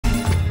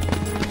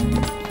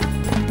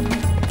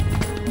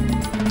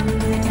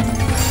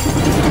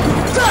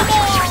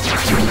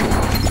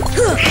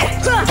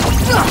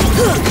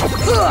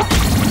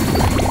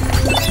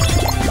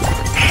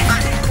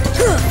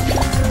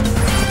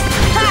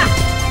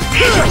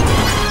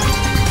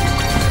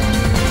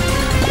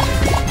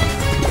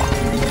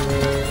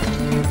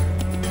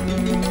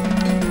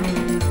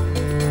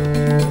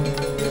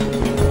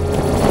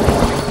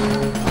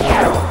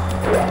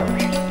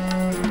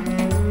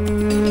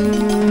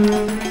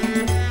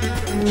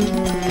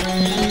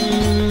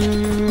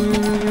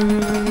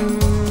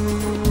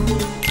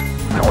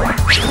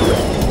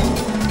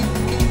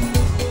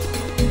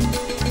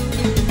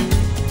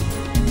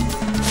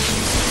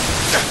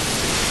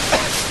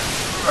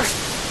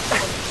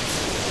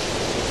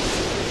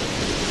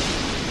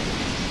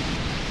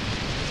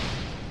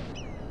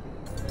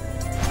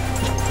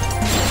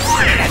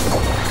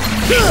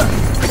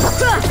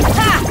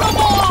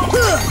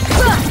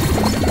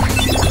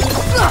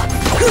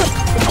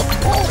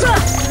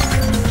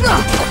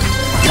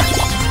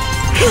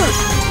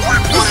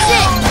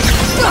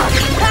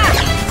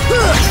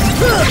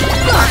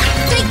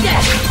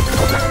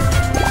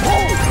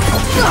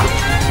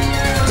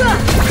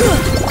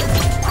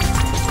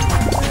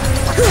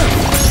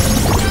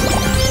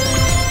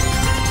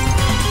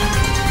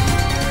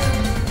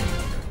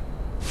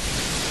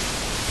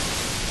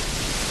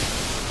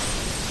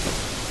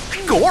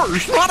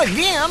gosh, not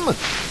again!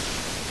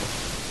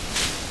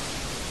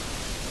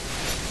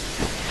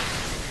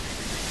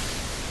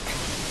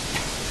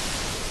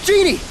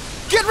 Genie,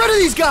 get rid of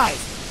these guys!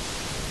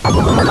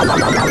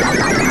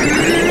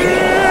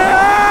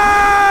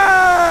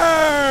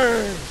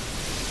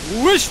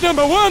 Wish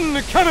number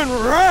 1 coming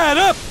right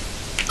up!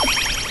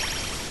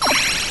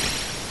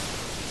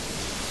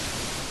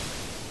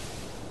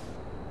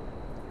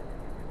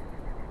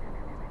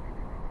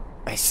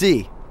 I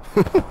see.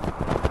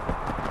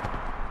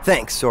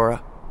 Thanks,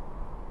 Sora.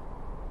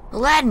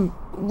 Aladdin,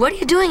 what are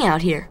you doing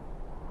out here?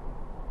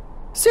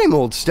 Same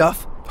old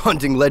stuff,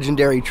 hunting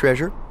legendary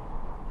treasure.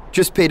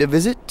 Just paid a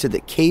visit to the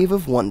Cave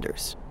of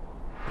Wonders.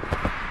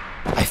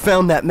 I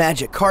found that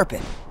magic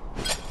carpet.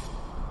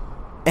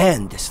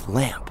 And this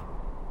lamp.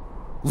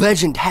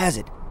 Legend has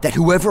it that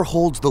whoever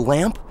holds the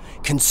lamp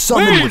can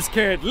summon... Please,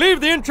 kid,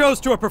 leave the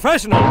intros to a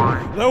professional.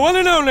 The one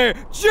and only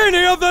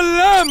Genie of the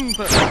Lamp!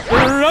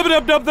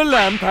 Rub-a-dub-dub the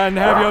lamp and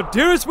have your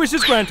dearest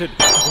wishes granted.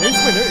 Today's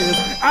winner is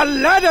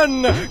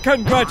Aladdin!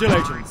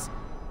 Congratulations!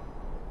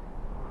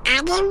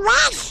 Any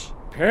wish?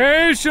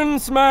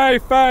 Patience, my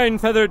fine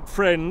feathered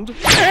friend.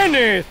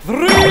 Any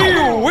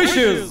 3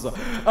 wishes!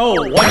 Oh,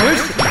 1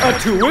 wish, a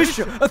 2 wish,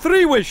 a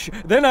 3 wish.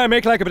 Then I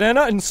make like a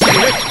banana and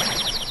split.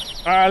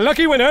 Our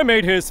lucky winner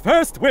made his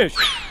first wish.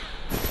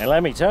 And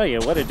let me tell you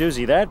what a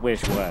doozy that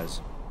wish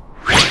was.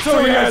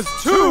 So he has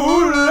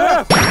 2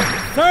 left.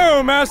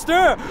 So,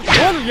 Master,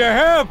 what'll you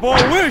have for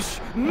wish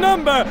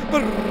number 2?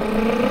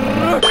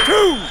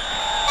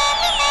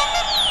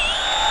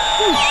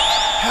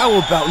 How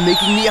about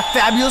making me a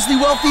fabulously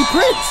wealthy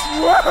prince?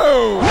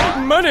 Whoa!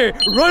 Money,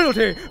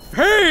 royalty,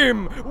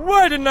 fame!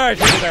 Why didn't I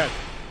hear that?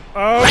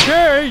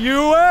 Okay,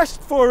 you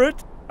asked for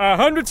it.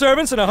 100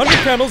 servants and 100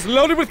 camels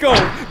loaded with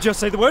gold. Just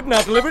say the word and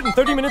I'll deliver it in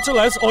 30 minutes or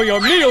less, or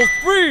your meal's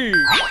free!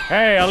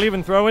 Hey, I'll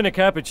even throw in a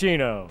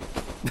cappuccino.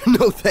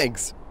 No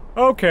thanks.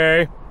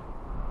 Okay.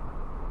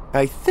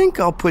 I think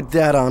I'll put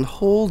that on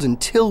hold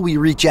until we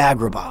reach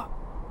Agrabah.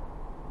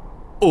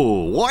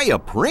 Oh, why a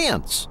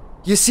prince?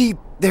 You see,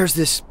 there's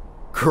this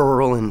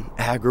girl in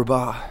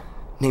Agrabah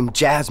named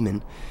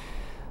Jasmine.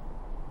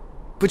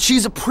 But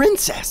she's a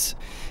princess,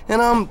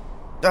 and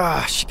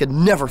she could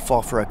never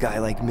fall for a guy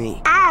like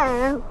me.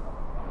 Oh,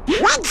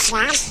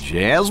 princess?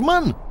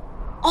 Jasmine?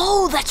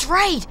 Oh, that's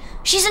right!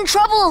 She's in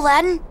trouble,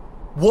 Aladdin!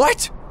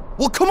 What?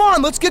 Well, come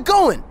on, let's get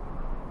going!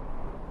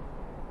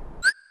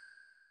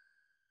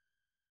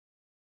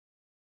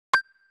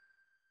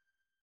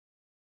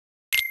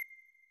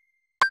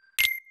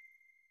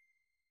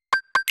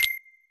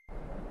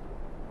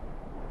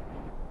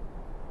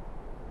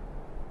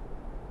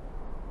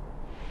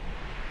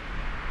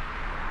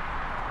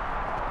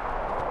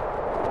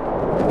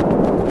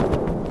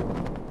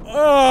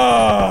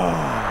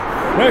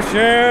 Fresh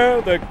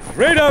air, the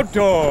great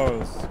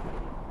outdoors.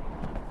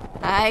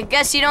 I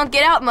guess you don't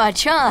get out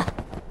much, huh?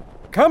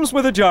 Comes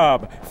with a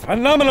job.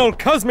 Phenomenal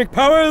cosmic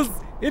powers,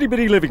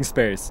 itty-bitty living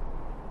space.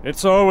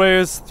 It's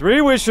always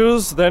 3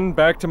 wishes, then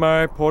back to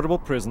my portable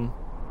prison.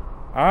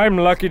 I'm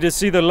lucky to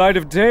see the light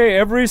of day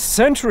every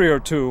century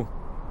or 2.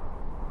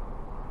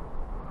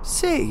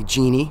 Say,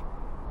 Genie,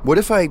 what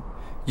if I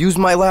use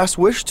my last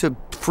wish to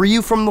free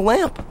you from the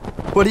lamp?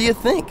 What do you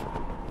think?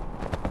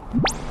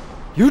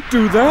 You'd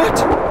do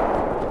that?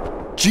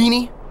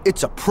 Genie,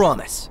 it's a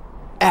promise.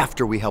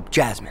 After we help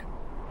Jasmine.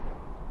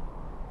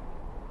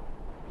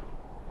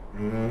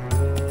 Here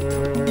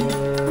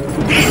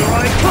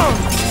I come!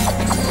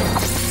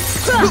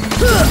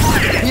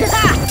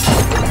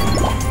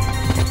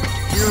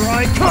 Here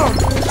I come!